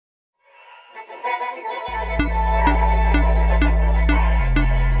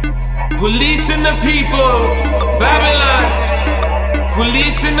Policing the people, Babylon.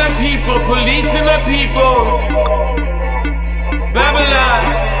 Policing the people, policing the people, Babylon.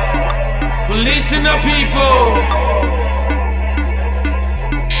 Policing the people.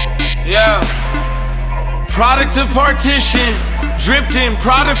 Yeah. Product of partition, dripped in,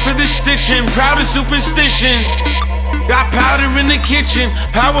 product for the stitching, proud of superstitions. Got powder in the kitchen,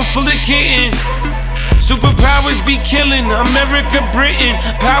 powerful of kitten. Superpowers be killing, America, Britain,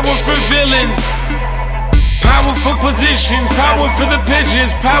 power for villains. Power for positions, power for the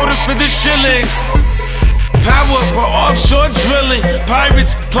pigeons, powder for the shillings. Power for offshore drilling,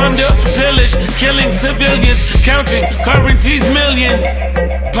 pirates, plunder, pillage, killing civilians, counting currencies, millions.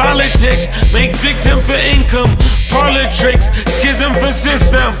 Politics, make victim for income, parlor tricks, schism for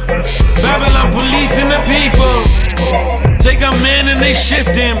system. Babylon policing the people, take a man and they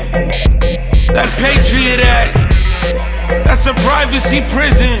shift him. That Patriot Act, that's a privacy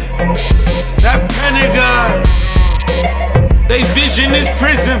prison. That Pentagon, they vision is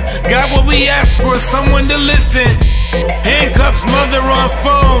prison. Got what we asked for, someone to listen. Handcuffs, mother on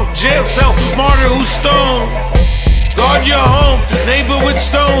phone, jail cell, martyr who's stoned. Guard your home, neighbor with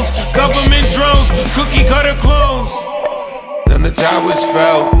stones, government drones, cookie cutter clones. Then the towers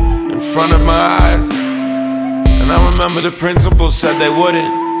fell in front of my eyes, and I remember the principal said they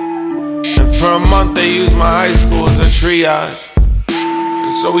wouldn't. And for a month they used my high school as a triage.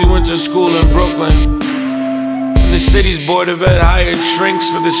 And so we went to school in Brooklyn, and the city's Board of Ed hired shrinks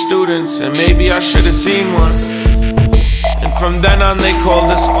for the students, and maybe I should have seen one. And from then on they called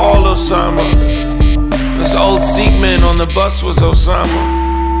us all Osama. This old Sikh man on the bus was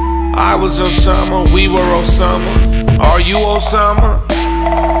Osama. I was Osama, we were Osama. Are you Osama?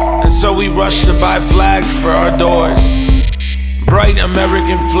 And so we rushed to buy flags for our doors, bright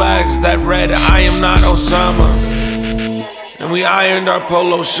American flags that read, I am not Osama. And we ironed our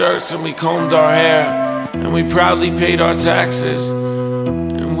polo shirts and we combed our hair, and we proudly paid our taxes.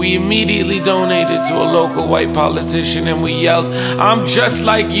 And we immediately donated to a local white politician, and we yelled, I'm just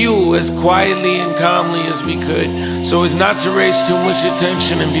like you, as quietly and calmly as we could, so as not to raise too much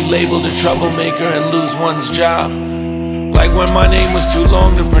attention and be labeled a troublemaker and lose one's job. Like when my name was too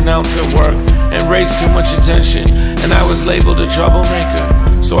long to pronounce at work and raised too much attention, and I was labeled a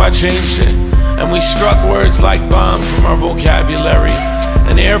troublemaker, so I changed it. And we struck words like bomb from our vocabulary,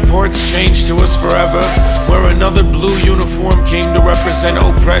 and airports changed to us forever, where another blue uniform came to represent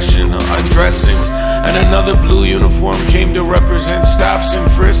oppression, undressing, and another blue uniform came to represent stops and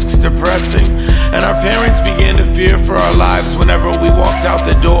frisks, depressing. And our parents began to fear for our lives whenever we walked out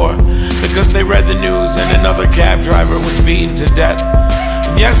the door, because they read the news and another cab driver was beaten to death.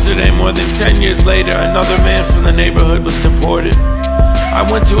 And yesterday, more than 10 years later, another man from the neighborhood was deported. I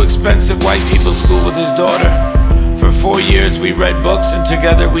went to expensive white people's school with his daughter. For 4 years we read books, and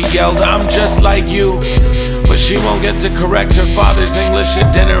together we yelled, I'm just like you. But she won't get to correct her father's English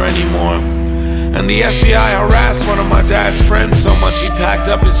at dinner anymore. And the FBI harassed one of my dad's friends so much he packed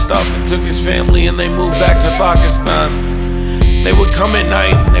up his stuff and took his family, and they moved back to Pakistan. They would come at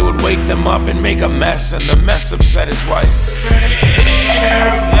night and they would wake them up and make a mess, and the mess upset his wife.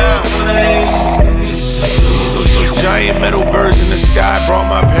 Those giant metal birds in the sky brought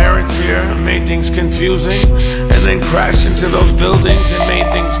my parents here and made things confusing, and then crashed into those buildings and made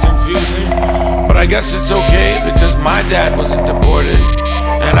things confusing. But I guess it's okay, because my dad wasn't deported,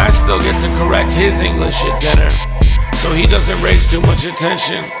 and I still get to correct his English at dinner, so he doesn't raise too much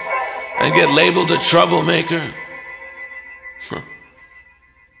attention and get labeled a troublemaker.